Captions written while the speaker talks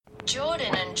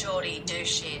Jordan and Geordie do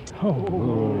shit. Oh,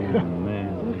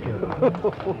 man.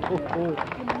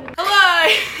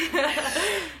 Hello!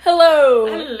 Hello!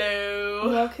 Hello!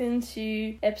 Welcome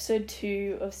to episode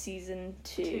 2 of season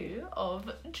 2. 2 of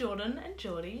Jordan and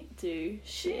Geordie Do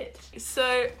shit.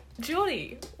 So,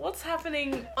 Geordie, what's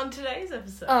happening on today's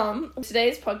episode?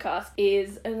 Today's podcast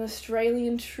is an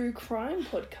Australian true crime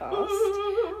podcast.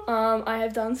 I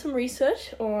have done some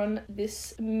research on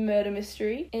this murder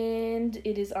mystery and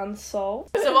it is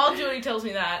unsolved. So while Geordie tells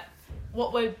me that,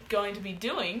 what we're going to be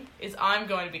doing is I'm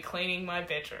going to be cleaning my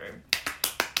bedroom.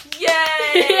 Yay!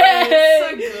 Yay!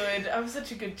 So good. I'm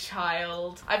such a good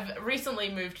child. I've recently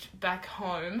moved back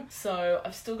home, so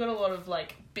I've still got a lot of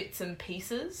like bits and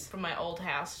pieces from my old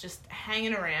house just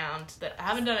hanging around that I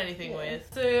haven't done anything with.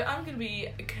 So I'm going to be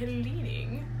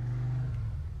cleaning.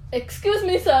 Excuse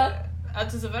me, sir.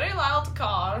 It is a very loud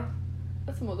car.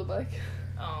 That's a motorbike.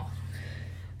 Oh.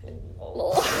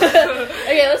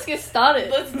 Okay, let's get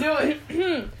started. Let's do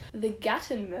it. The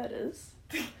Gatton murders.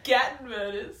 Gatton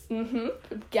murders.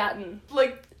 Gatton.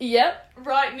 Like, Yep.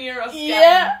 right near us.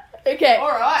 Yeah. Okay.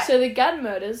 Alright. So the Gatton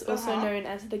murders, also Uh-huh. known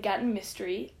as the Gatton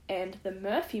mystery, and the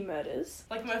Murphy murders.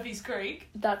 Like Murphy's Creek.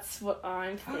 That's what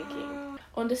I'm thinking.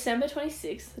 On December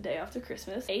 26th, the day after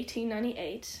Christmas,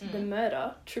 1898, the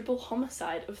murder, triple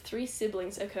homicide of 3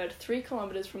 siblings occurred 3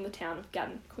 kilometres from the town of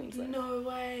Gatton, Queensland. No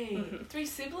way. Mhm. 3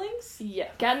 siblings? Yeah.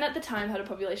 Gatton at the time had a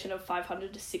population of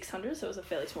 500 to 600, so it was a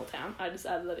fairly small town. I just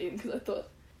added that in because I thought,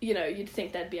 you know, you'd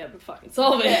think they'd be able to fucking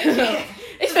solve it. Yeah.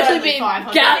 Especially Only being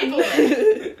 500 Gatton.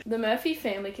 people The Murphy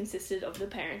family consisted of the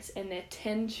parents and their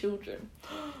 10 children,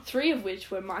 3 of which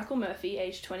were Michael Murphy,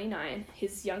 aged 29,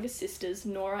 his younger sisters,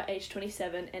 Nora, aged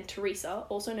 27, and Teresa,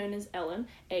 also known as Ellen,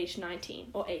 aged 19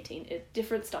 or 18.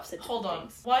 Different stuff said different Hold on.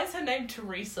 things. Why is her name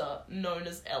Teresa known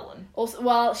as Ellen? Also,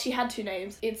 well, she had 2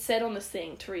 names. It said on this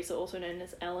thing, Teresa, also known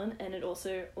as Ellen, and it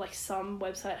also, like, some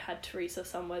website had Teresa,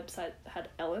 some website had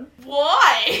Ellen.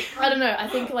 Why? I don't know. I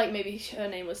think, like, maybe her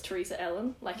name was Teresa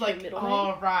Ellen, like her middle name.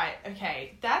 Oh, right.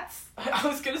 Okay. That's... I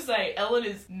was going to say, Ellen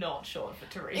is not short for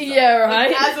Teresa. Yeah, right?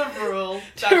 Like, as a rule,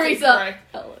 that's Teresa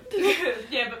incorrect. Ellen.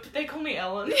 Yeah, but they call me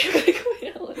Ellen.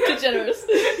 Ellen. Degenerous.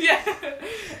 Yeah.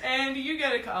 And you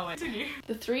get a car. Continue.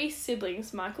 The 3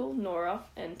 siblings, Michael, Nora,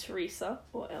 and Teresa,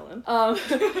 or Ellen,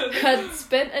 had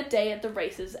spent a day at the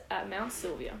races at Mount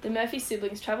Sylvia. The Murphy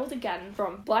siblings travelled to Gatton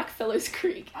from Blackfellows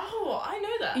Creek. Oh, I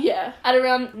know that. Yeah. At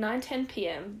around 9:10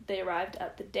 p.m, they arrived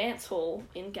at the dance hall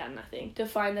in Gatton, I think, to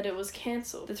find that it was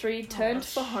cancelled. The 3 turned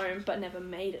for home, but never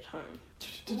made it home.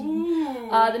 Ooh.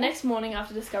 The next morning,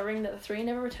 after discovering that the 3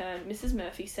 never returned, Mrs.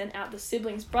 Murphy sent out the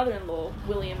siblings' brother-in-law,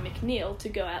 William McNeil, to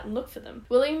go out and look for them.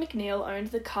 William McNeil owned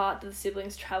the cart that the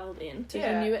siblings travelled in, so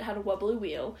Yeah. he knew it had a wobbly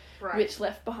wheel, Right. which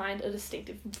left behind a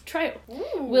distinctive trail.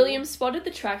 Ooh. William spotted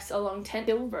the tracks along Tent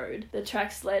Hill Road. The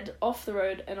tracks led off the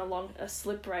road and along a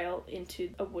slip rail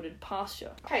into a wooded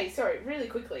pasture. Hey, sorry, really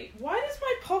quickly. Why does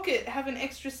my pocket have an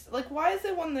extra... Like, why is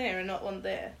there one there and not one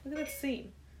there? Look at that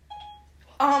seam.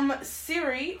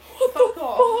 Siri, fuck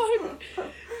off.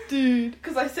 Dude.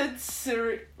 Because I said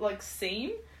Siri, like,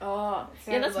 seam. Oh, yeah,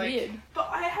 Sounded that's like- weird. But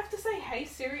I have to say, hey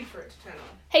Siri, for it to turn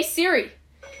on. Hey Siri,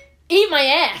 eat my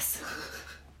ass!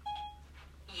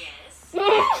 Yes.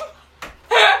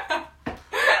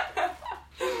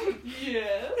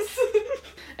 Yes.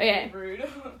 Okay. Rude.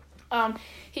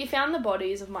 He found the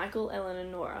bodies of Michael, Ellen, and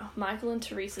Nora. Michael and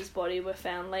Teresa's body were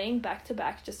found laying back to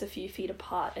back just a few feet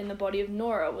apart, and the body of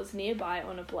Nora was nearby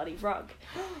on a bloody rug.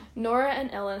 Nora and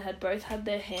Ellen had both had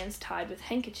their hands tied with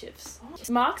handkerchiefs.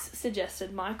 Marks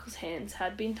suggested Michael's hands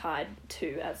had been tied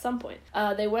too at some point.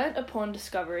 They weren't upon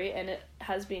discovery, and it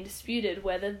has been disputed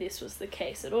whether this was the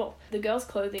case at all. The girls'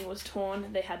 clothing was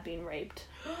torn, they had been raped.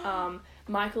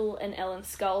 Michael and Ellen's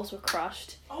skulls were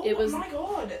crushed. Oh It was my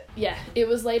god. Yeah, it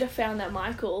was later found that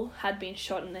Michael had been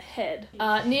shot in the head.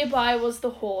 Nearby was the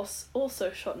horse,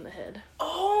 also shot in the head.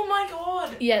 Oh my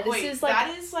god. Yeah, this Wait, is, like,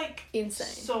 that is like insane.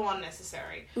 so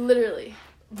unnecessary. Literally.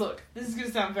 Look, this is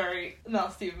gonna sound very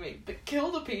nasty of me, but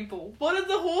kill the people. What did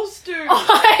the horse do?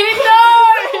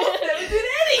 I Never did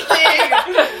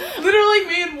anything. Literally,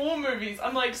 me in war movies,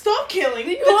 I'm like, stop killing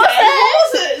the damn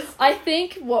horses. I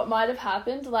think what might have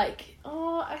happened,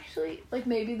 actually,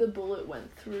 maybe the bullet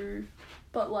went through,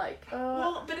 but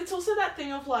Well, but it's also that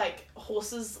thing of like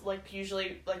horses, like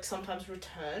usually, like sometimes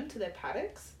return to their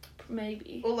paddocks.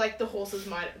 maybe. Or like the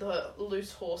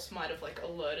loose horse might have like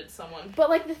alerted someone.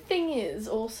 But the thing is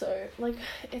also,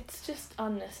 it's just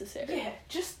unnecessary. Yeah,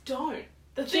 just don't.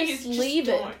 The thing Just is, leave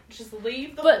it. don't. Just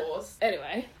leave the But- horse.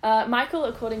 Anyway, Michael,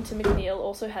 according to McNeil,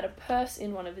 also had a purse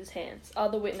in one of his hands.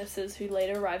 Other witnesses who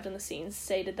later arrived on the scene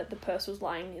stated that the purse was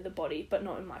lying near the body, but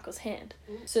not in Michael's hand.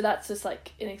 So that's just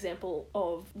like an example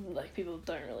of like people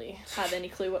don't really have any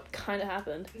clue what kind of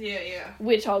happened, Yeah.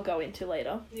 which I'll go into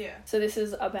later. Yeah. So this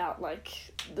is about like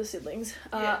the siblings.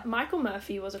 Yeah. Michael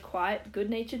Murphy was a quiet,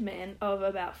 good-natured man of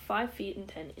about 5 feet and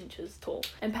 10 inches tall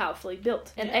and powerfully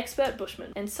built, an Yeah. expert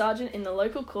bushman and sergeant in the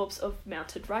local corps of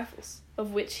mounted rifles,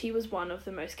 of which he was one of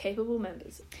the most capable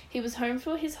members. He was home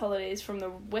for his holidays from the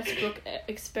Westbrook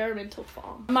experimental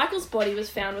farm. Michael's body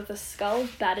was found with a skull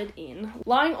battered in,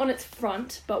 lying on its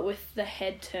front but with the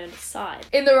head turned aside.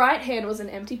 In the right hand was an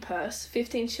empty purse.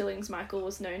 15 shillings Michael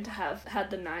was known to have had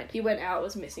the night he went out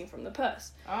was missing from the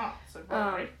purse. Oh, so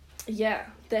robbery. Yeah,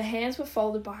 their hands were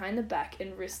folded behind the back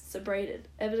and wrists abraded.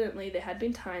 Evidently, they had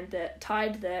been tied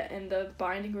there and the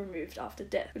binding removed after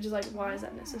death. Which is like, why is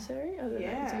that necessary? I don't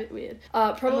know, it's a bit weird.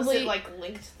 Unless Probably, it, like,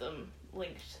 linked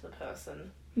to the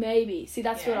person. maybe. See,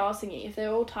 that's what Yeah. I was thinking. If they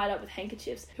were all tied up with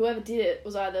handkerchiefs, whoever did it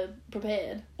was either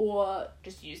prepared or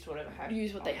Just used whatever had.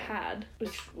 used what they on them. had.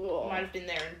 Which, Might have been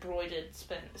their embroidered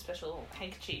special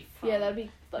handkerchief from yeah, that'd be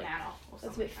like... Nana or that's a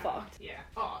something. bit fucked. Yeah.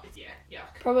 Oh, yeah.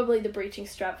 Yuck. Probably the breeching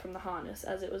strap from the harness,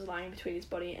 as it was lying between his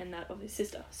body and that of his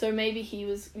sister. So maybe he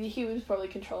was probably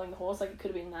controlling the horse, like it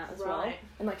could have been that as well. Right.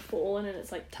 And like fallen and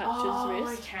it's like touched his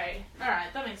wrist. Okay.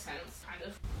 Alright, that makes sense, kind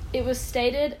of. It was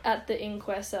stated at the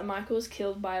inquest that Michael was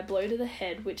killed by a blow to the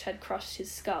head which had crushed his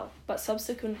skull, but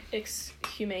subsequent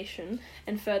exhumation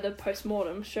and further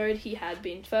post-mortem showed he had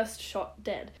been first shot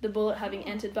dead, the bullet having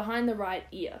entered behind the right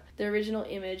ear. The original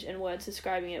image and words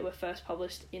describing it were first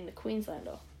published in the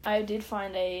Queenslander. I did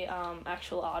find a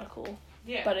actual article,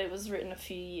 Yeah. but it was written a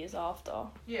few years after,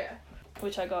 Yeah.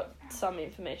 which I got some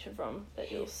information from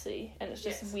that you'll see. And it's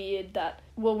just Yes. weird that,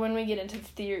 well, when we get into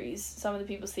theories, some of the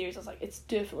people's theories, I was like, it's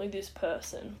definitely this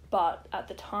person. But at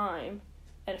the time,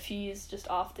 and a few years just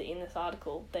after in this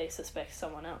article, they suspect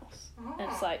someone else. And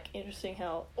it's like interesting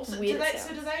how Also, weird do it they, sounds.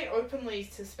 so do they openly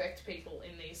suspect people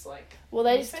in these, like... Well,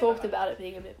 they just newspaper? talked about it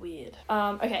being a bit weird.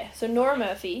 Okay, so Nora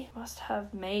Murphy must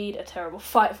have made a terrible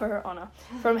fight for her honour.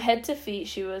 From head to feet,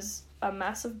 she was a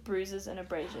mass of bruises and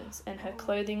abrasions, and her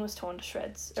clothing was torn to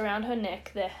shreds. Around her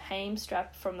neck, the hame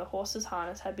strap from the horse's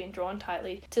harness had been drawn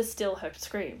tightly to still her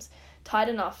screams, tight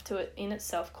enough to it in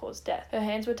itself cause death. Her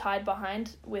hands were tied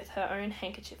behind with her own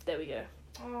handkerchief, there we go,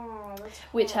 Oh, that's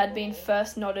which had been horrible.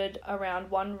 first knotted around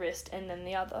one wrist and then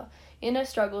the other. In her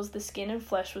struggles, the skin and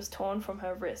flesh was torn from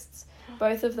her wrists.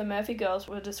 Both of the Murphy girls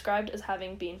were described as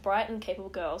having been bright and capable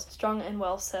girls, strong and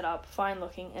well set up,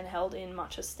 fine-looking, and held in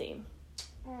much esteem.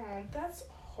 Oh, that's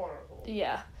horrible.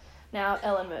 Yeah. Now,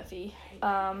 Ellen Murphy.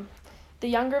 The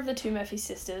younger of the two Murphy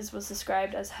sisters was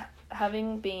described as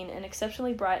having been an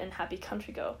exceptionally bright and happy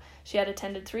country girl. She had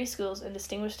attended 3 schools and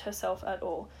distinguished herself at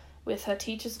all, with her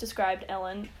teachers described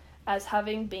Ellen as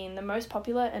having been the most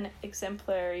popular and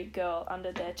exemplary girl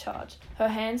under their charge. Her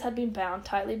hands had been bound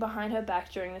tightly behind her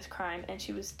back during this crime, and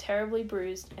she was terribly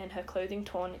bruised and her clothing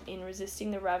torn in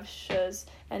resisting the ravishers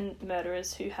and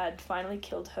murderers who had finally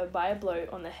killed her by a blow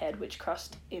on the head which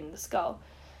crushed in the skull.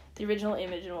 The original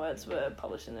image and words were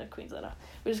published in the Queenslander,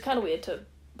 which is kind of weird to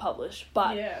publish,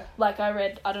 but Yeah. like I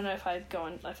read, I don't know if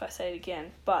I say it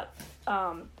again, but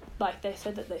like they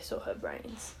said that they saw her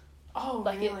brains. Oh,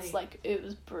 Like really? it's like it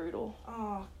was brutal.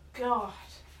 Oh, God.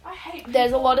 I hate people.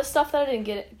 There's a lot of stuff that I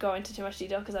didn't go into too much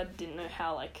detail because I didn't know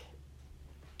how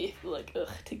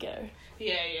to go,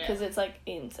 Yeah. because it's like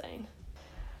insane.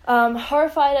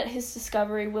 Horrified at his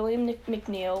discovery, William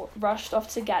McNeil rushed off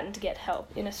to Gatton to get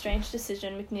help. In a strange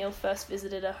decision, McNeil first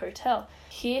visited a hotel.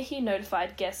 Here he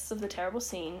notified guests of the terrible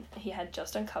scene he had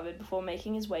just uncovered before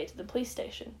making his way to the police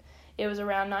station. It was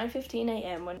around 9:15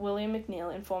 a.m. when William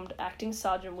McNeil informed Acting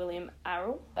Sergeant William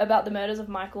Arrell about the murders of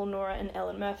Michael, Nora, and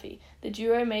Ellen Murphy. The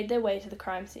duo made their way to the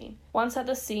crime scene. Once at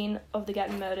the scene of the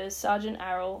Gatton murders, Sergeant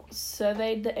Arrell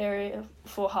surveyed the area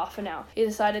for half an hour. He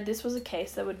decided this was a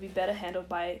case that would be better handled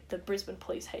by the Brisbane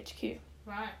Police HQ.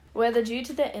 Right. Whether due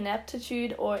to their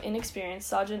ineptitude or inexperience,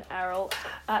 Sergeant Arrell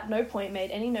at no point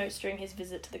made any notes during his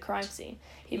visit to the crime scene.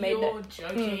 He made You're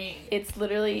joking. It's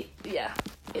literally, yeah,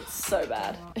 it's so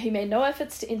bad. He made no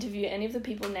efforts to interview any of the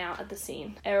people now at the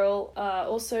scene. Errol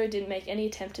also didn't make any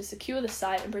attempt to secure the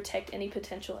site and protect any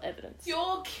potential evidence.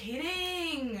 You're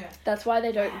kidding. That's why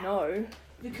they don't know,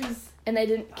 Because... and they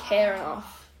didn't care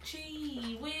enough.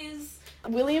 Gee whiz.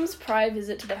 William's prior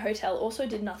visit to the hotel also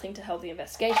did nothing to help the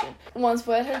investigation. Once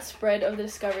word had spread of the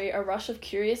discovery, a rush of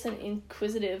curious and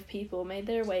inquisitive people made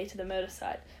their way to the murder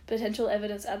site. Potential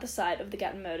evidence at the site of the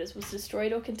Gatton murders was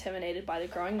destroyed or contaminated by the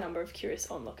growing number of curious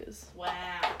onlookers. Wow.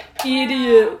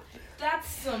 Idiot. Wow. That's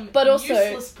some But also-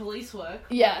 useless police work.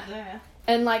 Yeah. Right there.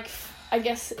 And, like, I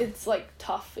guess it's, like,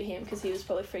 tough for him because he was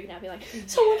probably freaking out, being like,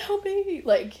 someone help me!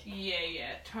 Like, Yeah,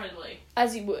 totally.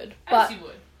 as you would. As But you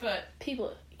would. But people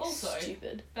are Also-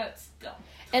 stupid. that's dumb.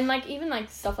 And, like, even, like,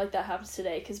 stuff like that happens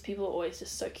today because people are always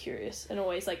just so curious and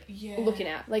always, like, Yeah. looking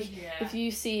out. Like, Yeah. if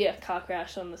you see a car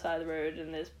crash on the side of the road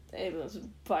and there's ambulance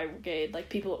fire brigade, like,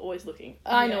 people are always looking.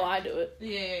 I know Yeah. I do it.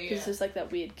 Yeah. Because it's just, like,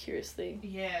 that weird, curious thing.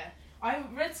 Yeah. I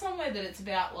read somewhere that it's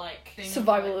about, like... things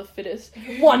Survival like- of the fittest.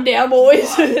 One down,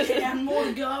 boys! One more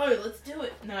to go. Let's do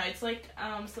it. No, it's like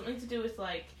something to do with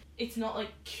like it's not like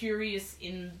curious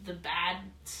in the bad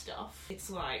stuff.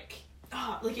 It's like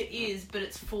like it is, but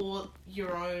it's for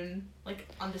your own like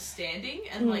understanding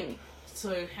and like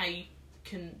so how you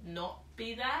can not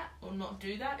be that or not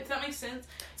do that. If that makes sense.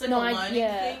 It's like No, a learning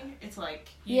yeah. thing. It's like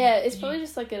Yeah, it's probably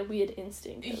just, like, a weird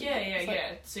instinct. yeah. It's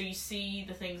like- So you see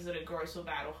the things that are gross or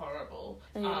bad or horrible,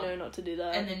 And you know not to do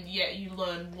that. and then you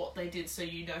learn what they did, so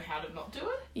you know how to not do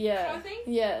it. yeah. Kind of thing.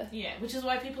 Yeah. Yeah, which is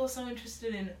why people are so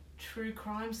interested in true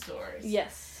crime stories.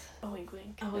 Yes. Oh, wink,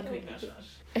 wink. Oh, wink, wink, nudge, nudge.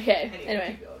 Okay,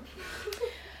 anyway. keep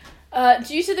going.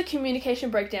 Due to the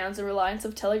communication breakdowns and reliance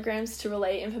of telegrams to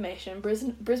relay information,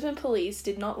 Brisbane police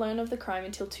did not learn of the crime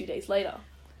until 2 days later.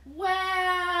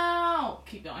 Wow!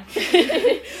 Keep going.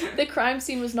 The crime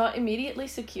scene was not immediately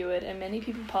secured and many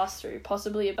people passed through,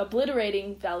 possibly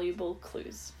obliterating valuable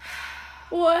clues.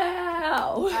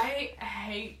 Wow! I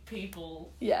hate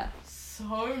people Yeah,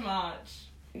 so much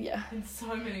yeah. in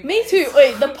so many Me ways. too.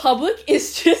 Wait, the public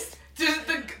is just Just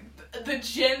the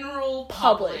general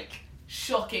Public. public.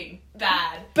 Shocking.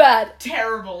 Bad. bad.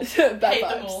 Terrible. Bad hate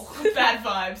vibes. them all. Bad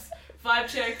vibes. Vibe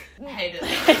check. Hate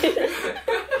it.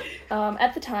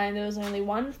 At the time, there was only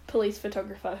one police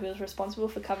photographer who was responsible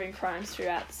for covering crimes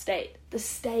throughout the state. The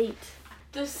state.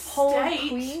 The Whole of state.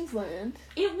 Queensland.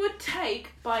 It would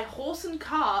take by horse and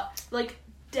cart like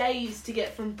days to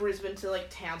get from Brisbane to like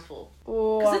Townsville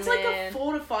Oh, because it's like man. a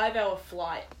 4 to 5 hour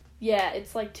flight. Yeah,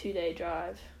 it's like 2-day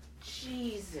drive.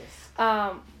 Jesus.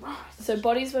 So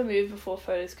bodies were moved before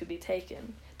photos could be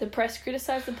taken. The press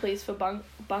criticised the police for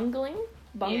bungling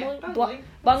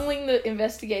the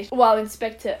investigation, while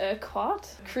Inspector Urquhart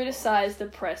criticised the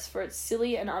press for its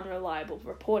silly and unreliable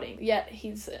reporting. Yet he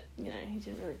didn't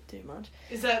really do much.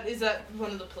 Is that one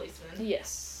of the policemen?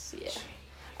 Yes, yeah.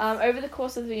 Over the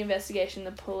course of the investigation,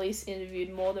 the police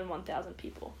interviewed more than 1,000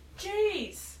 people.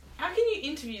 Jeez. How can you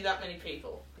interview that many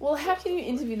people? Well, how can you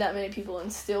interview that many people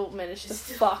and still manage to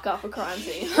fuck up a crime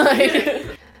scene?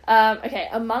 Okay,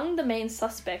 among the main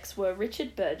suspects were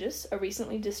Richard Burgess, a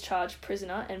recently discharged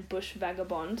prisoner and bush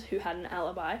vagabond who had an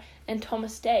alibi, and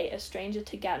Thomas Day, a stranger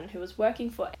to Gatton who was working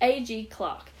for A.G.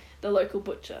 Clark, the local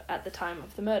butcher, at the time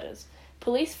of the murders.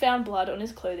 Police found blood on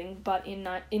his clothing, but in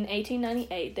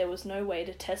 1898 there was no way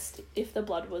to test if the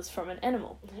blood was from an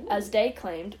animal, as Day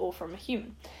claimed, or from a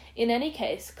human. In any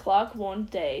case, Clark warned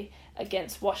Day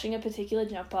against washing a particular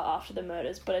jumper after the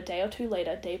murders, but a day or two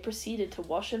later, Day proceeded to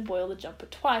wash and boil the jumper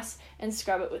twice and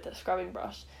scrub it with a scrubbing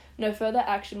brush. No further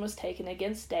action was taken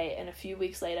against Day, and a few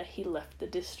weeks later, he left the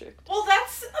district. Well,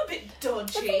 that's a bit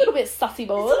dodgy. That's a little bit sussy,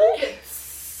 boy. It's a little bit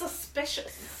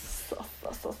suspicious.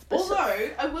 Suspicious. Although,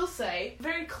 I will say,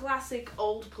 very classic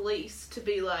old police to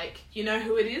be like, you know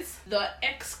who it is? The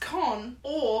ex-con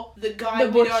or the guy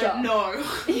The we butcher. don't know.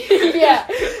 Yeah,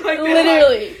 Like,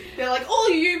 literally. They're like, all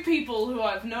you people who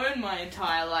I've known my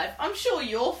entire life, I'm sure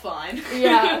you're fine.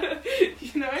 Yeah.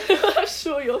 You know? I'm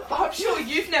sure you're fine. I'm sure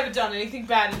you've never done anything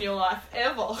bad in your life,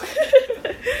 ever.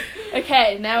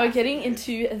 Okay, now we're getting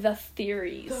into the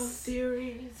theories. The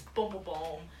theories. Boom, boom, boom.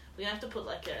 We're gonna have to put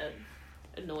like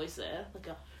a noise there. Like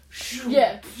a...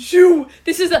 Yeah. Shoo!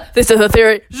 This is a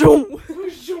theory. Shoo!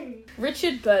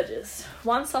 Richard Burgess.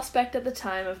 One suspect at the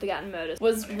time of the Gatton murders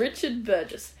was Richard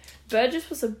Burgess. Burgess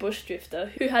was a bush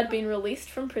drifter who had been released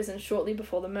from prison shortly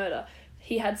before the murder.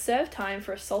 He had served time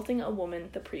for assaulting a woman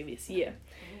the previous year.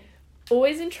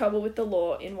 Always in trouble with the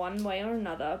law in one way or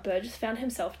another, Burgess found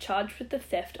himself charged with the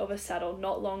theft of a saddle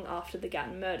not long after the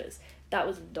Gatton murders. That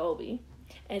was in Dalby.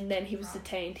 And then he was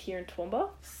detained here in Toowoomba.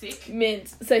 Sick.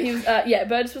 Mint. So he was,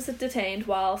 Burgess was detained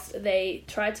whilst they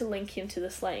tried to link him to the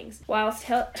slayings. Whilst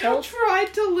I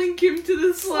tried to link him to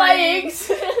the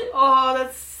slayings. Oh,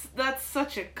 that's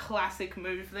such a classic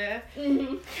move there.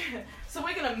 Mhm. So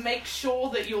we're gonna make sure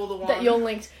that you're the one. That you're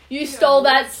linked. You stole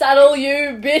that saddle,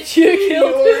 you bitch, you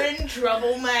killed You're it. in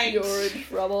trouble, mate. You're in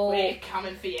trouble. We're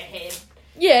coming for your head.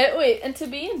 Yeah, wait, and to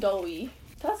be in Dolby,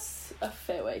 that's a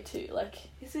fair way too. Like,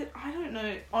 Is it? I don't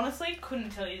know. Honestly, couldn't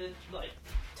tell you the, like,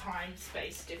 time,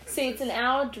 space difference. see, it's an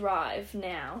hour drive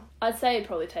now. I'd say it'd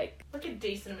probably take, Like, a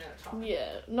decent amount of time. yeah,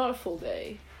 not a full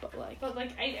day, but like, But,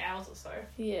 like, 8 hours or so.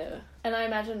 yeah. And I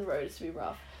imagine roads to be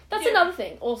rough. That's Yeah. another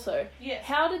thing, also. Yes.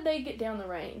 How did they get down the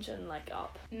range and, like,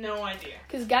 up? No idea.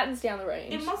 Because Gatton's down the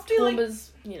range. It must be, like-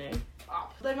 Toowoomba's, you know.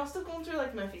 Up. They must have gone through,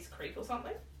 like, Murphy's Creek or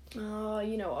something. Oh,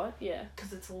 you know what? Yeah.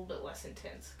 Because it's a little bit less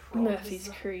intense. Murphy's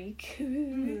Creek.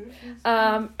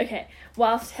 Mm-hmm. Okay.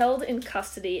 Whilst held in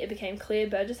custody, it became clear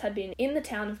Burgess had been in the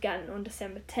town of Gatton on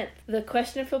December 10th. The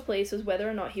question for police was whether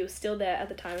or not he was still there at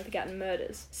the time of the Gatton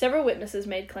murders. Several witnesses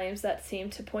made claims that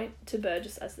seemed to point to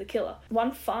Burgess as the killer.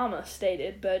 One farmer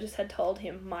stated Burgess had told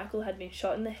him Michael had been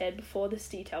shot in the head before this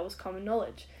detail was common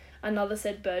knowledge. Another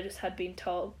said Burgess had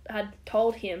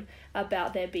told him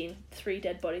about there being 3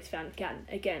 dead bodies found in Gatton,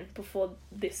 again, before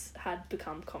this had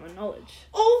become common knowledge.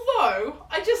 Although,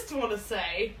 I just want to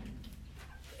say,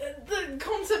 the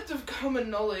concept of common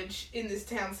knowledge in this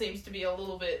town seems to be a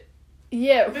little bit...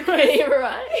 Yeah, Because-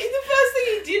 right. The first thing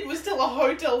he did was tell a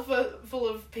hotel full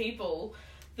of people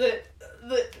that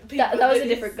people... That was a his-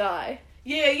 different guy.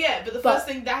 Yeah, but the But- first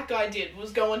thing that guy did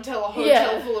was go and tell a hotel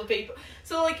Yeah. full of people.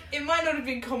 So, like, it might not have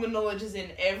been common knowledge as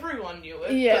in everyone knew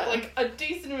it, Yeah. but, like, a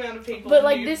decent amount of people But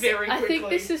like knew this, very I quickly. think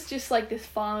this is just like this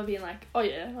farmer being like, "Oh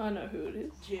yeah, I know who it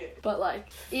is." Yeah, But like,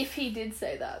 if he did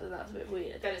say that, then that's a bit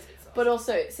weird. that is a bit sus. But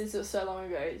also, since it was so long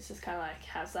ago, it's just kind of like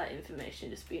has that information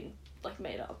just been like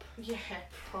made up. Yeah,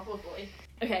 probably.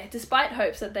 Okay, despite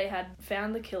hopes that they had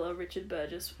found the killer, Richard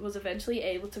Burgess was eventually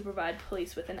able to provide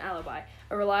police with an alibi.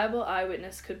 A reliable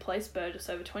eyewitness could place Burgess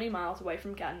over 20 miles away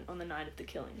from Gatton on the night of the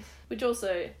killings. Which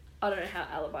also, I don't know how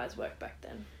alibis work back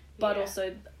then. But Yeah.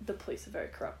 also, the police are very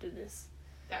corrupt in this.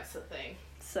 That's the thing.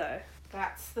 So,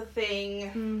 That's the thing.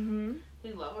 mm-hmm.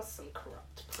 We love us some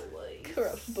corrupt police.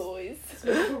 Corrupt boys.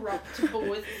 Some corrupt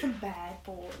boys. Some bad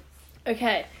boys.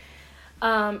 Okay.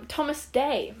 Thomas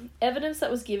Day. Evidence that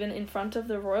was given in front of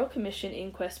the Royal Commission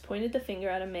inquest pointed the finger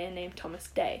at a man named Thomas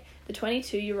Day. The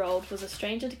 22-year-old was a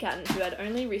stranger to Gatton who had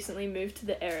only recently moved to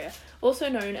the area, also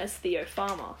known as Theo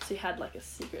Farmer. So he had like a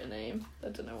secret name. I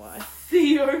don't know why.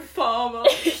 Theo Farmer.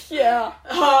 Yeah.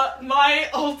 My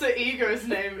alter ego's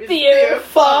name is Theo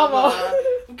Farmer.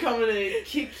 I'm coming to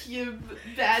kick you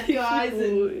bad guys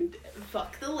and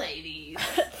fuck the ladies.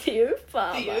 Theo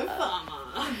Farmer. Theo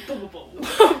Farmer. Boom,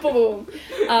 boom.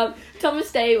 Boom.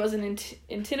 Thomas Day was an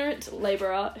itinerant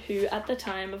labourer who, at the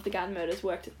time of the Gatton murders,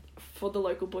 worked for the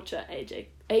local butcher,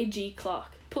 A.G.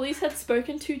 Clark. Police had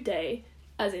spoken to Day,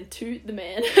 as in to the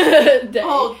man, Day,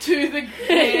 Oh, to the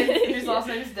man whose last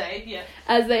name is Dave, yeah.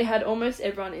 as they had almost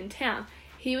everyone in town.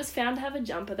 He was found to have a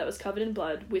jumper that was covered in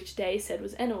blood, which Day said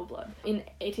was animal blood. In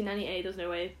 1898, there's no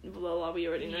way, blah, blah, we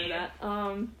already know Yeah.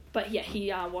 that. But yeah,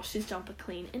 he washed his jumper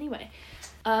clean anyway.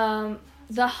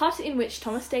 The hut in which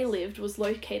Thomas Day lived was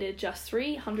located just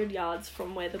 300 yards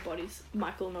from where the bodies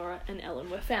Michael, Nora, and Ellen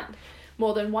were found.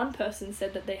 More than one person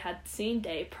said that they had seen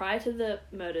Day prior to the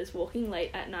murders walking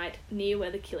late at night near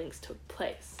where the killings took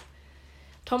place.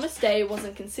 Thomas Day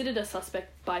wasn't considered a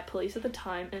suspect by police at the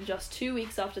time, and just 2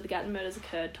 weeks after the Gatton murders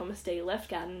occurred, Thomas Day left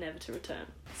Gatton never to return.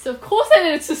 So of course I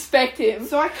didn't suspect him.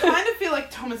 So I kind of feel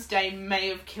like Thomas Day may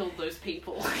have killed those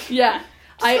people. Yeah.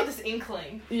 I got this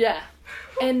inkling. Yeah.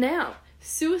 And now,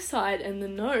 suicide and the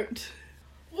note.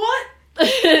 What?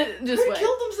 Just Who wait.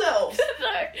 killed themselves?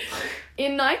 No.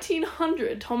 In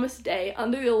 1900, Thomas Day,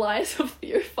 under the alias of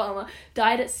Theo Farmer,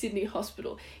 died at Sydney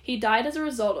Hospital. He died as a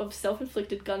result of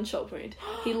self-inflicted gunshot wound.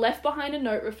 He left behind a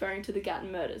note referring to the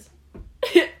Gatton murders.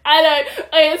 I know.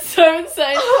 It's so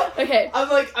insane. Okay. I'm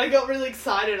like, I got really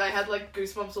excited. I had like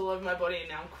goosebumps all over my body, and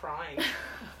now I'm crying.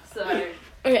 So,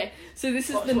 Okay. So this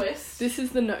is plot the twist. this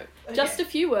is the note. Okay. Just a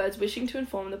few words wishing to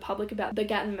inform the public about the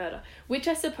Gatton murder, which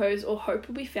I suppose or hope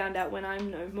will be found out when I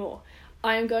am no more.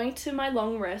 I am going to my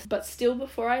long rest, but still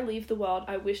before I leave the world,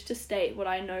 I wish to state what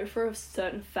I know for a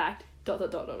certain fact, ...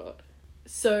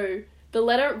 So, the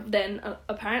letter then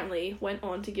apparently went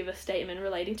on to give a statement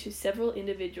relating to several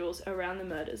individuals around the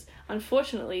murders.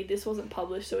 Unfortunately, this wasn't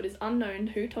published, so it is unknown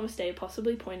who Thomas Day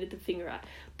possibly pointed the finger at,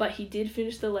 but he did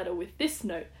finish the letter with this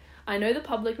note. I know the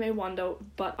public may wonder,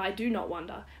 but I do not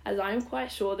wonder, as I am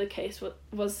quite sure the case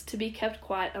was to be kept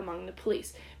quiet among the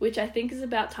police, which I think is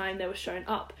about time they were shown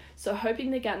up, so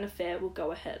hoping the Gatton affair will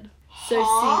go ahead.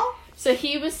 So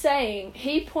he was saying,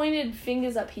 he pointed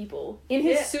fingers at people in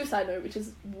his Yeah. suicide note, which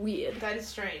is weird. That is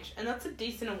strange, and that's a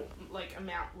decent like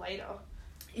amount later.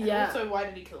 And Yeah. also, why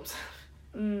did he kill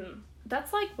himself?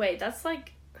 That's like, wait,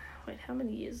 how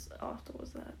many years after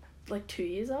was that? Like 2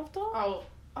 years after?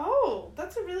 Oh,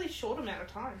 that's a really short amount of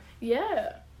time.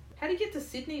 Yeah. How did he get to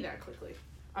Sydney that quickly?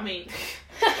 I mean,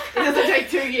 it doesn't take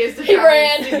 2 years to He travel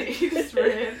ran. to Sydney. He just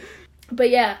ran. But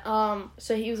yeah,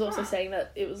 so he was also saying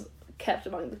that it was kept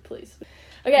among the police.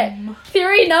 Okay,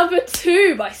 theory number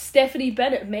 2 by Stephanie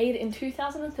Bennett, made in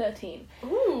 2013.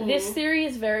 Ooh. This theory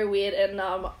is very weird, and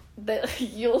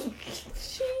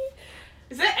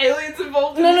Is there aliens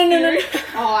involved in No, this no, no, theory? no.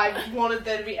 Oh, I wanted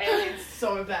there to be aliens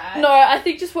so bad. No, I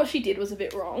think just what she did was a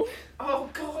bit wrong. Oh,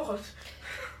 God.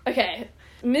 Okay.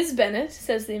 Ms. Bennett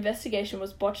says the investigation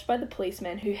was botched by the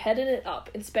policeman who headed it up,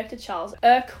 Inspector Charles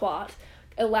Urquhart,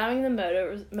 allowing the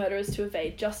murderers to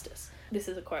evade justice. This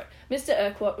is a quote. Mr.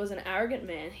 Urquhart was an arrogant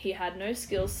man. He had no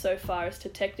skills so far as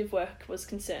detective work was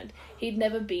concerned. He'd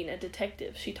never been a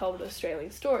detective, she told an Australian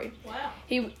Story. Wow.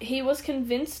 He was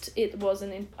convinced it was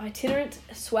an itinerant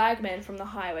swagman from the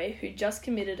highway who just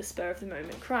committed a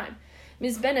spur-of-the-moment crime.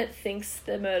 Ms. Bennett thinks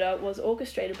the murder was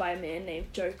orchestrated by a man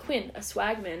named Joe Quinn, a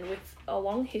swagman with a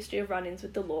long history of run-ins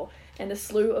with the law and a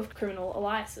slew of criminal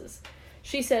aliases.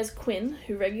 She says Quinn,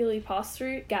 who regularly passed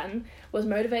through Gatton, was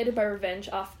motivated by revenge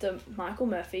after Michael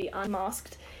Murphy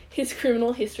unmasked his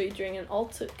criminal history during an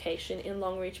altercation in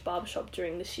Longreach Barbershop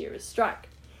during the shearers' strike.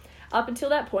 Up until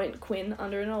that point, Quinn,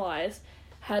 under an alias,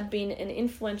 had been an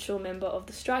influential member of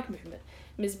the strike movement.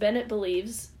 Ms. Bennett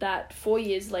believes that 4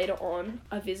 years later on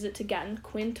a visit to Gatton,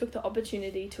 Quinn took the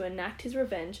opportunity to enact his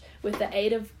revenge with the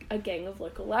aid of a gang of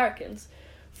local larrikins.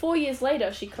 4 years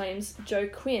later, she claims Joe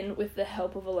Quinn, with the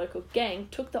help of a local gang,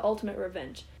 took the ultimate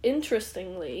revenge.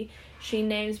 Interestingly, she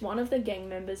names one of the gang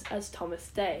members as Thomas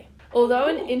Day. Although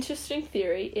an interesting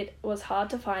theory, it was hard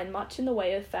to find much in the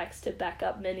way of facts to back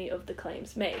up many of the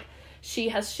claims made. She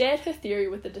has shared her theory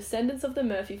with the descendants of the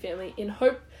Murphy family in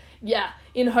hope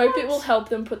it will help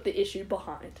them put the issue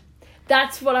behind.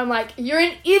 That's what I'm like, you're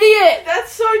an idiot!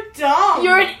 That's so dumb.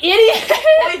 You're an idiot!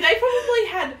 Like, they probably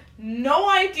had no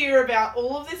idea about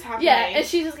all of this happening. Yeah, and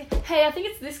she's just like, hey, I think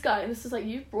it's this guy. And this is like,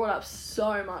 you've brought up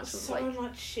so much. So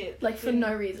much shit. Like, for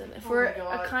no reason. For my a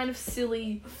God. kind of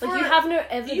silly... For Like, you have no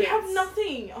evidence. You have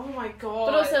nothing. Oh my God.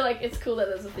 But also, like, it's cool that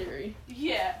there's a theory.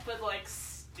 Yeah, but like,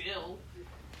 still.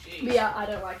 Jeez. But yeah, I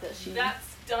don't like that she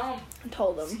That's dumb.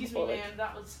 told them. Excuse me, or, like- man.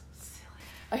 That was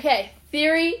silly. Okay,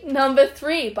 theory number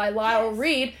 3 by Lyle Yes.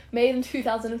 Reed, made in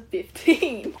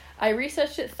 2015. I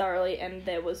researched it thoroughly, and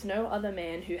there was no other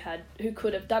man who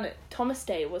could have done it. Thomas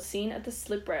Day was seen at the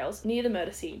slip rails near the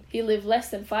murder scene. He lived less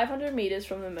than 500 meters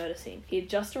from the murder scene. He had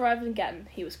just arrived in Gatton.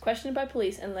 He was questioned by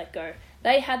police and let go.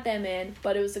 They had their man,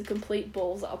 but it was a complete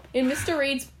balls up. In Mr.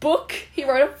 Reed's book, he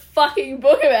wrote a fucking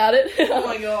book about it. Oh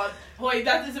my God. Boy,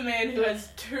 that is a man who has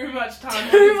too much time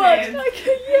on Too his much. hands. Like,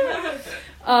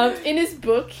 yeah. In his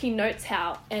book, he notes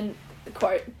how, and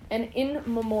quote, an in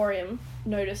memoriam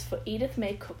notice for Edith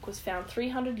May Cook was found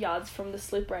 300 yards from the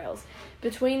slip rails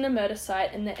between the murder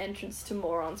site and the entrance to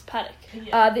Moron's paddock.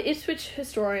 Yeah. The Ipswich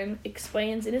historian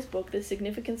explains in his book the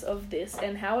significance of this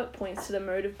and how it points to the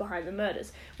motive behind the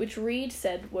murders, which Reed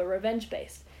said were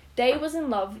revenge-based. Day was in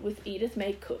love with Edith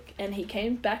May Cook, and he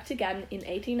came back to Gatton in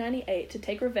 1898 to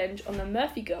take revenge on the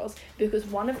Murphy girls because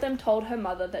one of them told her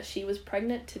mother that she was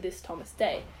pregnant to this Thomas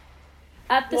Day.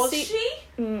 Was she?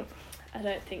 I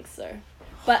don't think so.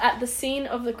 But at the scene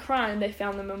of the crime, they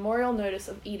found the memorial notice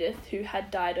of Edith, who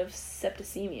had died of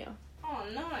septicemia. Oh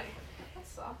no. That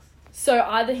sucks. So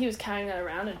either he was carrying that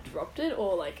around and dropped it,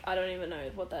 or, like, I don't even know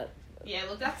what that... Yeah,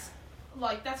 look,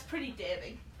 that's pretty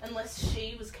damning. Unless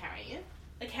she was carrying it.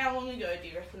 Like, how long ago do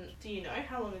you reckon? Do you know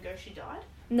how long ago she died?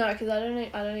 No, because I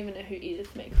don't even know who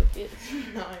Edith May Cook is.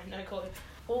 no clue.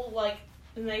 Or like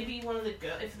maybe one of the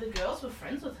if the girls were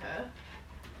friends with her,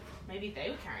 maybe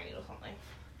they were carrying it or something.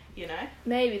 You know?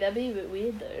 Maybe, that'd be a bit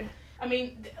weird though. I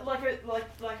mean, like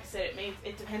I said,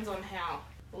 it depends on how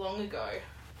long ago.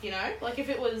 You know, like if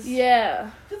it was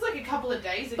Yeah. if it's like a couple of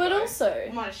days ago, But also,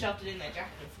 they might have shoved it in their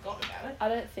jacket and forgotten about it. I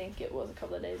don't think it was a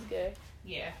couple of days ago.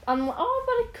 Yeah. But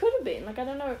it could have been. Like, I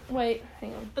don't know. Wait,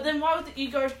 hang on. But then why would you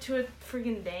go to a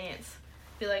friggin' dance?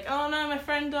 Be like, oh no, my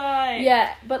friend died.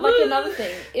 Yeah, but like Woo! another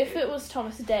thing, if it was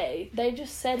Thomas Day, they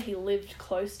just said he lived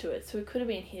close to it, so it could have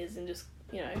been his and just,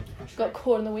 you know, got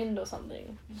caught in the wind or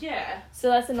something. Yeah. So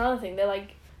that's another thing. They're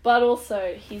like, but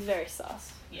also he's very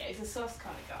sus. Yeah, he's a sus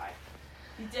kind of guy.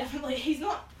 He's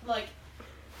not, like,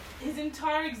 his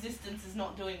entire existence is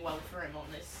not doing well for him on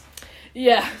this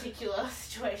Yeah. particular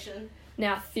situation.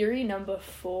 Now, theory number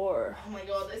 4. Oh my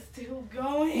God, they're still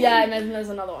going. Yeah, and then there's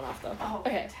another one after. Oh,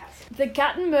 Okay. fantastic. The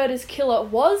Gatton murders killer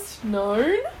was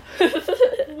known.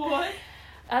 What?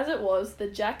 As it was, the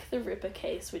Jack the Ripper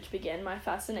case which began my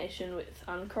fascination with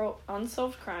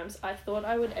unsolved crimes, I thought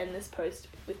I would end this post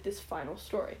with this final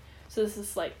story. So this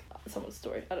is like someone's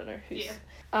story. I don't know who's.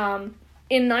 Yeah.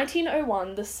 In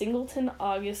 1901, the Singleton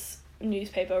Argus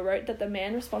newspaper wrote that the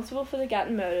man responsible for the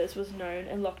Gatton murders was known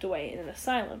and locked away in an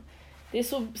asylum.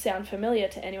 This will sound familiar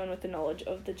to anyone with the knowledge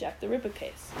of the Jack the Ripper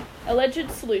case. Alleged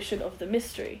solution of the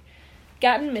mystery.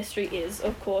 Gatton mystery is,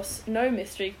 of course, no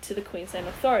mystery to the Queensland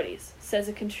authorities, says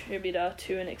a contributor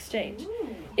to An Exchange.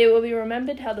 It will be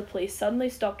remembered how the police suddenly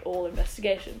stopped all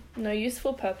investigation. No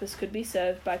useful purpose could be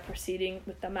served by proceeding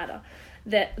with the matter.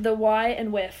 That the why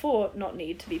and wherefore not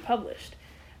need to be published.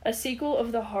 A sequel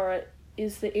of the horror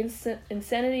is the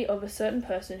insanity of a certain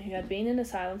person who had been in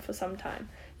asylum for some time.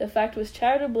 The fact was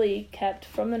charitably kept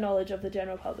from the knowledge of the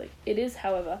general public. It is,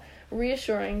 however,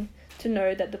 reassuring to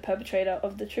know that the perpetrator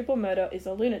of the triple murder is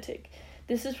a lunatic.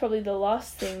 This is probably the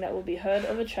last thing that will be heard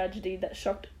of a tragedy that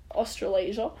shocked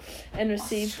Australasia and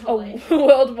received a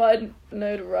worldwide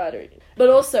notoriety. But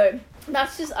also,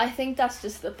 I think that's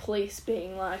just the police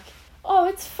being like, oh,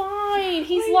 it's fine,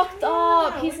 he's locked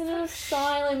up, he's in an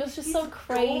asylum, it's just some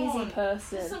crazy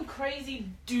person. It's some crazy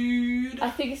dude. I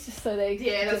think it's just so they...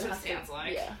 Yeah, that's what it sounds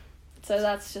like. Yeah. So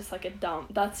that's just like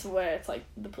that's where it's like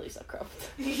the police are corrupt.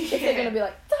 Yeah. If they're gonna be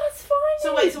like, that's fine.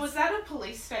 So wait, so was that a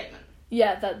police statement?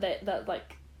 Yeah, that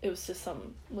like, it was just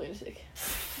some lunatic.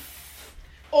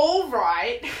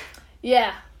 Alright.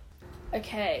 Yeah.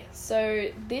 Okay, so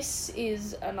this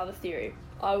is another theory.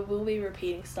 I will be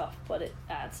repeating stuff, but it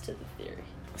adds to the theory.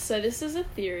 So this is a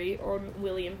theory on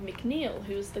William McNeil,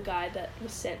 who was the guy that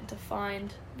was sent to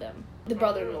find them, the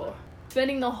brother-in-law.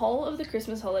 Spending the whole of the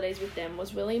Christmas holidays with them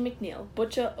was William McNeil,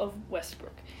 butcher of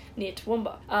Westbrook, near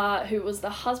Toowoomba, who was the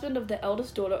husband of the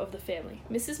eldest daughter of the family.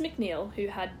 Mrs. McNeil, who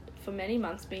had for many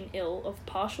months been ill of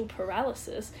partial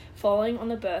paralysis following on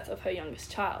the birth of her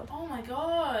youngest child. Oh my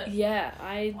god. Yeah,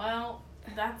 Well,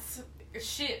 that's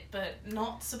shit, but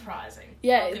not surprising.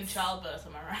 Yeah, Fucking childbirth,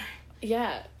 am I right?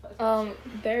 Yeah,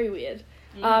 very weird.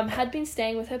 Had been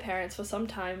staying with her parents for some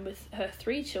time with her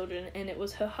 3 children, and it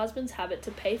was her husband's habit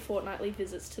to pay fortnightly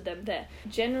visits to them there,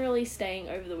 generally staying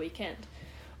over the weekend.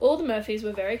 All the Murphys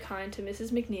were very kind to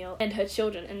Mrs. McNeil and her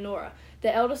children and Nora,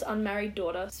 their eldest unmarried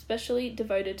daughter, specially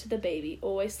devoted to the baby,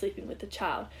 always sleeping with the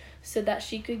child, so that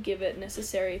she could give it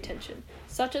necessary attention,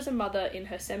 such as a mother in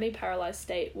her semi-paralyzed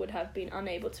state would have been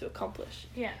unable to accomplish.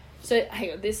 Yeah. So,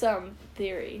 hang on, this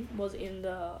theory was in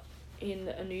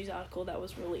a news article that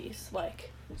was released,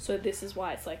 like, so this is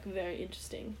why it's, like, very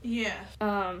interesting. Yeah.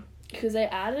 Because they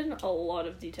added a lot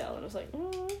of detail, and I was like,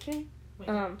 oh, okay.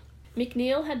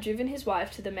 McNeil had driven his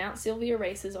wife to the Mount Sylvia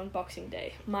races on Boxing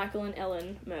Day. Michael and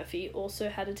Ellen Murphy also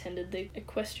had attended the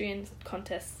equestrian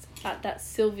contests at that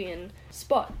Sylvian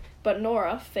spot, but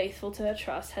Nora, faithful to her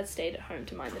trust, had stayed at home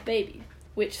to mind the baby,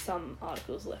 which some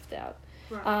articles left out.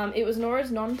 Right. It was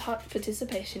Nora's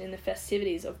non-participation in the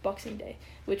festivities of Boxing Day,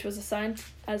 which was assigned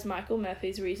as Michael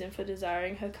Murphy's reason for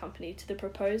desiring her company to the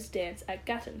proposed dance at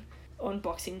Gatton on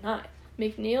Boxing Night.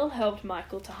 McNeil helped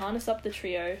Michael to harness up the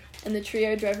trio, and the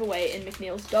trio drove away in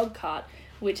McNeil's dog cart,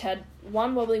 which had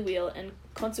one wobbly wheel and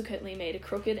consequently made a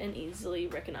crooked and easily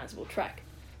recognisable track.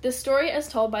 The story as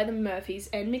told by the Murphys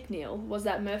and McNeil was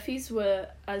that Murphys were,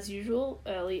 as usual,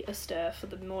 early astir for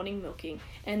the morning milking,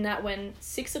 and that when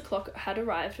 6 o'clock had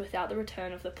arrived without the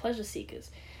return of the pleasure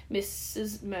seekers,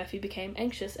 Mrs. Murphy became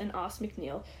anxious and asked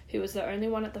McNeil, who was the only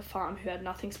one at the farm who had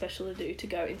nothing special to do, to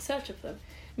go in search of them.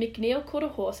 McNeil caught a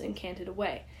horse and cantered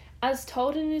away. As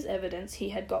told in his evidence, he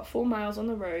had got 4 miles on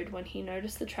the road when he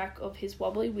noticed the track of his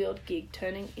wobbly-wheeled gig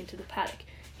turning into the paddock.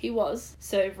 He was,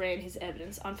 so ran his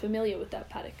evidence, unfamiliar with that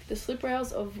paddock, the slip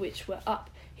rails of which were up.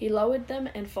 He lowered them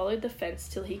and followed the fence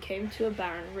till he came to a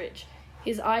barren ridge,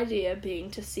 his idea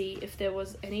being to see if there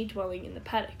was any dwelling in the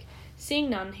paddock.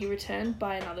 Seeing none, he returned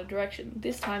by another direction,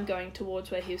 this time going towards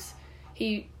where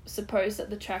he supposed that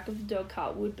the track of the dog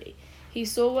cart would be. He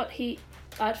saw what he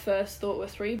at first thought were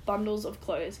 3 bundles of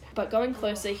clothes, but going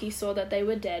closer he saw that they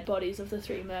were dead bodies of the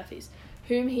 3 Murphys,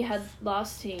 whom he had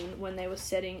last seen when they were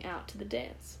setting out to the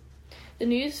dance. The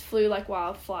news flew like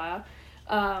wildfire.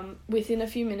 Within a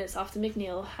few minutes after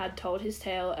McNeil had told his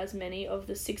tale, as many of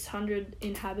the 600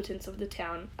 inhabitants of the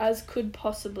town as could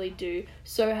possibly do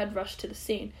so had rushed to the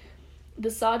scene.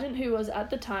 The sergeant, who was at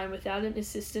the time without an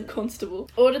assistant constable,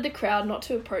 ordered the crowd not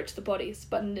to approach the bodies,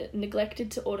 but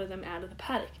neglected to order them out of the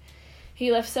paddock.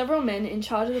 He left several men in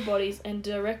charge of the bodies and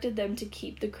directed them to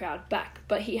keep the crowd back,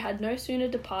 but he had no sooner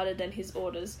departed than his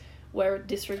orders were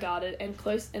disregarded, and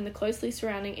the closely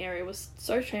surrounding area was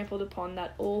so trampled upon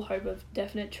that all hope of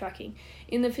definite tracking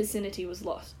in the vicinity was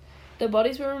lost. The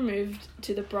bodies were removed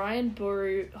to the Brian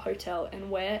Boru Hotel, and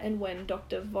when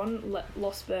Dr. von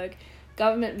Losberg,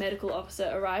 government medical officer,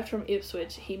 arrived from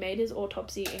Ipswich, he made his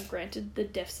autopsy and granted the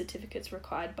death certificates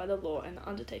required by the law and the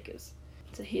undertakers.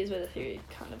 So here's where the theory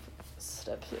kind of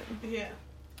steps in. Yeah.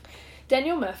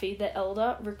 Daniel Murphy, the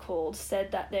elder,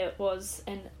 said that there was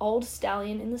an old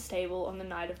stallion in the stable on the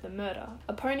night of the murder.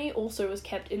 A pony also was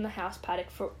kept in the house paddock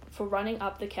for running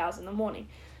up the cows in the morning.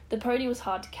 The pony was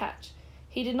hard to catch.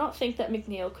 He did not think that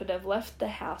McNeil could have left the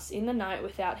house in the night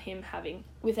without him having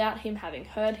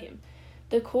heard him.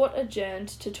 The court adjourned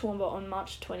to Toowoomba on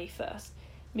March 21st.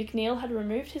 McNeil had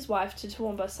removed his wife to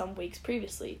Toowoomba some weeks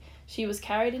previously. She was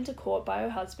carried into court by her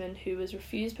husband, who was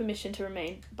refused permission to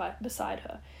remain beside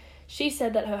her. She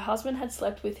said that her husband had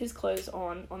slept with his clothes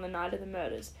on the night of the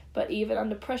murders, but even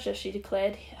under pressure she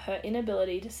declared her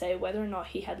inability to say whether or not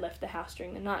he had left the house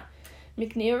during the night.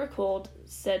 McNeil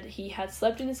said he had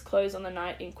slept in his clothes on the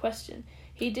night in question.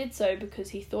 He did so because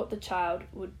he thought the child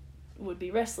would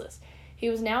be restless. He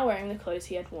was now wearing the clothes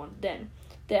he had worn then.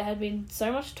 There had been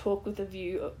so much talk with a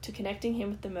view to connecting him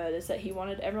with the murders that he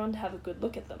wanted everyone to have a good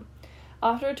look at them.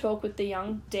 After a talk with the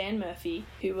young Dan Murphy,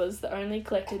 who was the only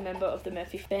collected member of the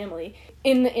Murphy family,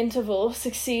 in the interval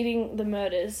succeeding the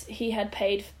murders, he had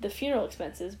paid the funeral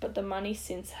expenses, but the money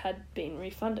since had been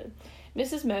refunded.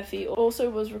 Mrs. Murphy also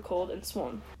was recalled and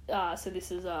sworn. So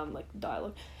this is like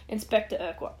dialogue. Inspector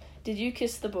Urquhart: did you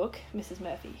kiss the book? Mrs.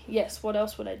 Murphy: yes. What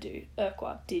else would I do?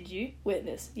 Urquhart: did you?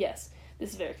 Witness: yes. This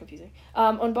is very confusing.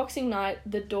 On Boxing Night,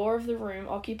 the door of the room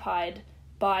occupied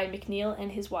by McNeil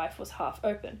and his wife was half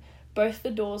open. Both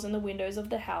the doors and the windows of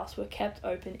the house were kept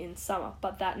open in summer,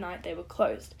 but that night they were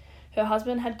closed. Her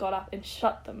husband had got up and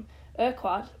shut them.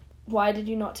 Urquhart: why did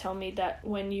you not tell me that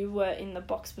when you were in the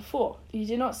box before? You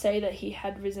did not say that he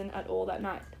had risen at all that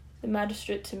night. The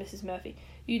magistrate to Mrs. Murphy: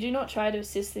 you do not try to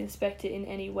assist the inspector in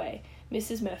any way.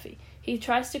 Mrs. Murphy: he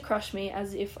tries to crush me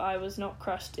as if I was not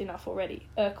crushed enough already.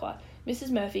 Urquhart: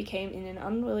 Mrs. Murphy came in an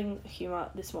unwilling humour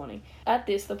this morning. At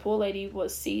this, the poor lady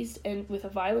was seized and with a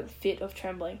violent fit of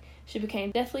trembling. She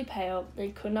became deathly pale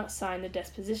and could not sign the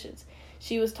dispositions.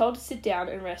 She was told to sit down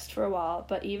and rest for a while,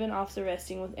 but even after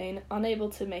resting was unable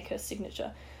to make her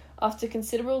signature. After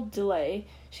considerable delay,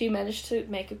 she managed to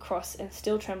make a cross and,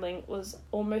 still trembling, was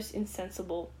almost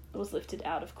insensible, was lifted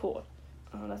out of court.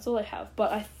 That's all I have.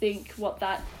 But I think what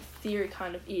that theory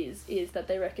kind of is that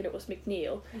they reckon it was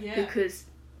McNeil because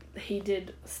he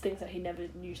did things that he never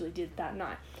usually did that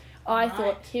night. I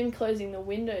thought him closing the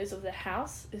windows of the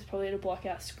house is probably to block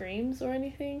out screams or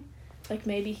anything. Like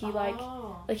maybe he like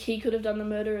he could have done the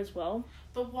murder as well.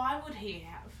 But why would he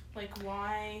have? Like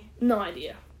why? No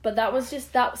idea. But that was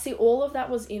just that. See, all of that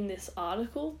was in this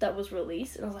article that was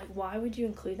released, and I was like, why would you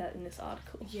include that in this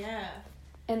article? Yeah.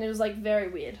 And it was like very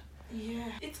weird.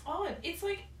 Yeah. It's odd. It's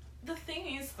like the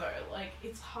thing is though, like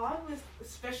it's hard with,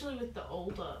 especially with the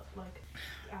older like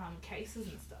cases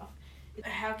and stuff.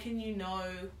 How can you know?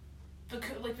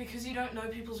 Because you don't know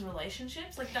people's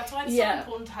relationships. Like that's why it's so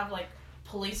important to have like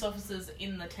police officers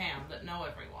in the town that know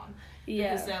everyone.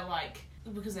 Yeah. Because they're like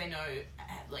because they know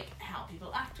like how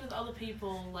people act with other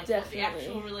people, like Definitely. what the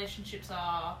actual relationships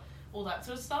are, all that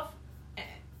sort of stuff.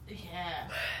 Yeah.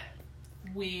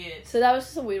 Weird. So that was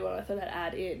just a weird one I thought I'd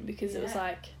add in because it was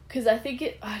like because I think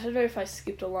I don't know if I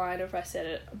skipped a line or if I said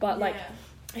it, but like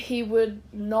he would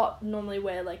not normally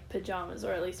wear like pajamas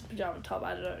or at least a pajama top,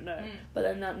 I don't know. But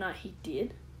then that night he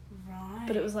did. Right.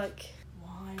 But it was like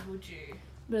why would you?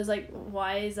 But it was like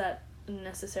why is that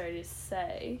necessary to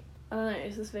say? I don't know,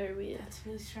 it's just very weird. That's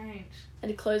really strange. And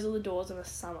to close all the doors in the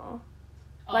summer. Oh,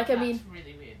 like that's I mean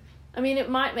really weird. I mean it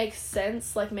might make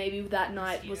sense, like maybe that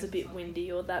night was a bit windy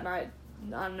or that night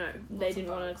I don't know, they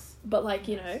didn't want to but like,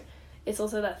 you know, it's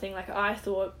also that thing like I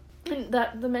thought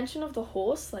that the mention of the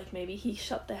horse, like maybe he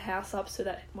shut the house up so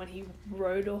that when he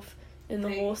rode off in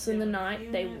the horse in the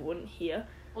night, they wouldn't hear.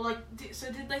 Well, like,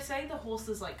 so did they say the horse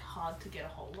is like hard to get a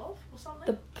hold of or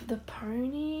something? The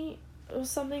pony or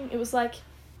something. It was like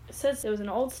it says there was an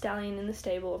old stallion in the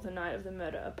stable of the night of the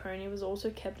murder. A pony was also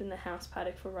kept in the house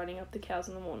paddock for running up the cows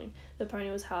in the morning. The pony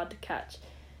was hard to catch.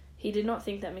 He did not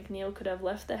think that McNeil could have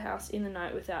left the house in the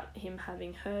night without him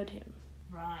having heard him.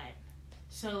 Right.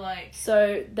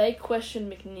 So they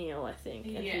questioned McNeil, I think,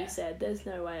 and he said, "There's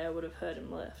no way I would have heard him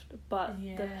left." But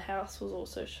the house was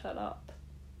also shut up.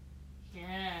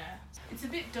 Yeah, it's a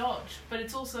bit dodge, but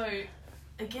it's also,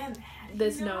 again, how do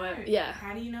There's you know?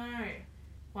 How do you know?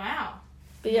 Wow.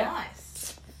 But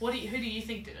nice. Who do you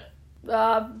think did it?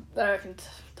 I reckon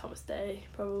Thomas Day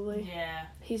probably. Yeah.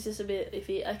 He's just a bit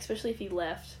iffy, especially if he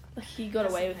left. Like he got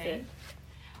away with it.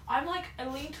 I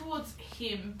lean towards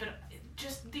him, but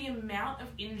just the amount of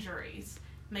injuries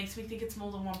makes me think it's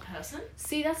more than one person.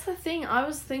 See, that's the thing. I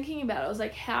was thinking about it. I was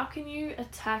like, how can you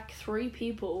attack 3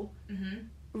 people,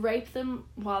 rape them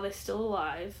while they're still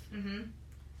alive,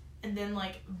 and then,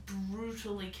 like,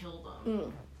 brutally kill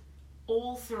them?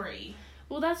 All 3.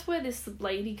 Well, that's where this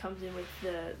lady comes in with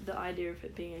the idea of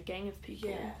it being a gang of people.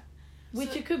 Yeah.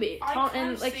 Which So, it could be. I kind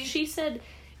And, of like, think- she said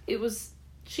it was...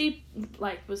 She,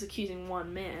 like, was accusing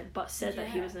one man, but said that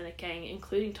he Yeah. was in a gang,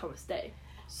 including Thomas Day.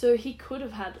 So he could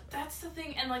have had... That's the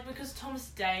thing, and, like, because Thomas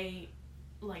Day,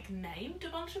 like, named a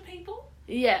bunch of people,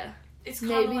 Yeah. it's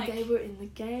kind of Maybe like... they were in the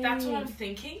gang. That's what I'm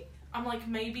thinking. I'm like,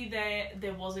 maybe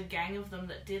there was a gang of them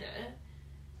that did it,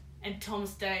 and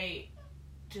Thomas Day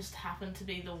just happened to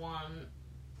be the one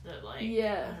that, like,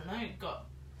 Yeah. I don't know, got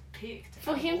picked.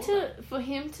 For out of him all to... of them. For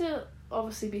him to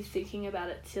obviously be thinking about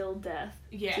it till death,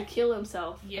 Yeah. to kill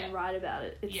himself Yeah. and write about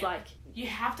it, it's Yeah. like... You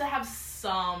have to have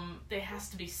there has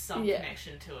to be some Yeah.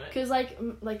 connection to it. Because, like,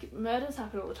 murders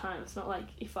happen all the time. It's not like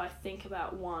if I think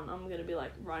about one, I'm going to be,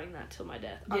 like, writing that till my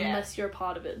death. Yeah. Unless you're a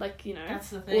part of it. Like, you know. That's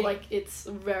the Or, thing. like, it's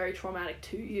very traumatic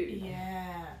to you.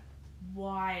 Yeah.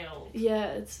 Wild. Yeah,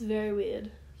 it's very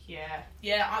weird. Yeah.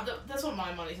 Yeah, that's what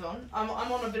my money's on. I'm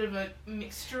on a bit of a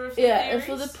mixture of Yeah, theories. and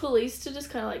for the police to just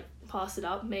kind of, like, pass it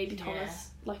up, maybe Yeah. Thomas,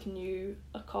 like, knew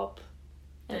a cop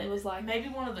and That was like... maybe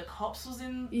one of the cops was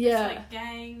in Yeah. this, like,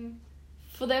 gang.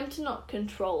 For them to not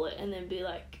control it and then be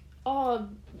like, oh,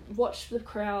 watch the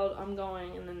crowd, I'm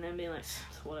going, and then them being like,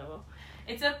 whatever.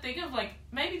 It's that thing of, like,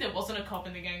 maybe there wasn't a cop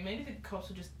in the gang. Maybe the cops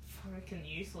were just freaking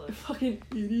useless. Fucking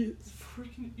idiots.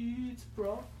 Freaking idiots,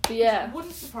 bro. But yeah. It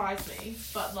wouldn't surprise me,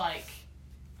 but, like,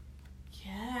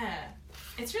 yeah.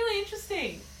 It's really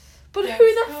interesting. But That's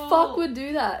who the cool. fuck would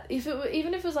do that? If it were,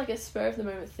 even if it was like a spur of the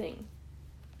moment thing.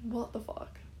 What the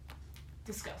fuck?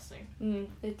 Disgusting.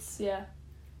 It's, yeah.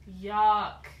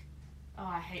 Yuck. Oh,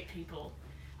 I hate people.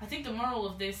 I think the moral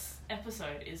of this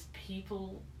episode is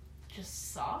people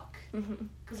just suck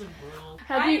because of rules.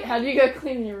 How do you go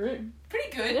clean your room?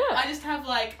 Pretty good. Yeah. I just have,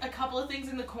 like, a couple of things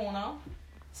in the corner.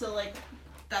 So, like,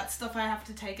 that's stuff I have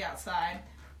to take outside.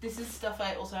 This is stuff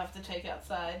I also have to take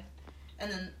outside.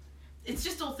 And then it's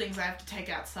just all things I have to take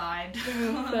outside.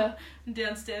 Fair. And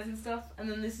downstairs and stuff. And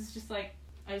then this is just, like,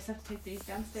 I just have to take these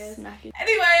downstairs. Snack it.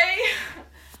 Anyway,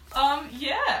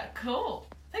 yeah, cool.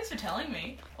 Thanks for telling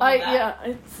me all that. Yeah,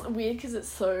 it's weird because it's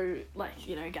so, like,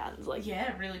 you know, Gardens, like...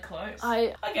 Yeah, really close.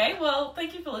 I Okay, well,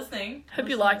 thank you for listening. hope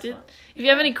you liked it. If you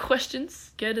have any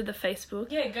questions, go to the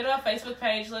Facebook. Yeah, go to our Facebook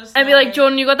page, let us And know. be like,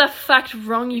 Jordan, you got that fact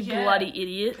wrong, you Yeah. bloody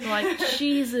idiot. Like,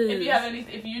 Jesus.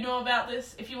 If you know about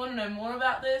this, if you want to know more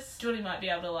about this, Jordy might be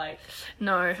able to, like,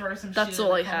 No, throw some that's shit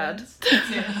all in I the had. comments.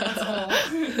 That's it, that's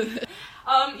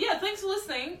all. Yeah, thanks for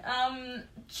listening.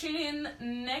 Tune in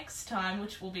next time,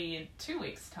 which will be in 2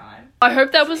 weeks' time. I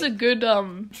hope that was a good,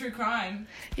 True crime.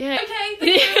 yeah. Okay,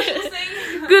 thanks for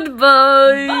listening.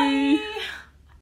 Goodbye. Bye.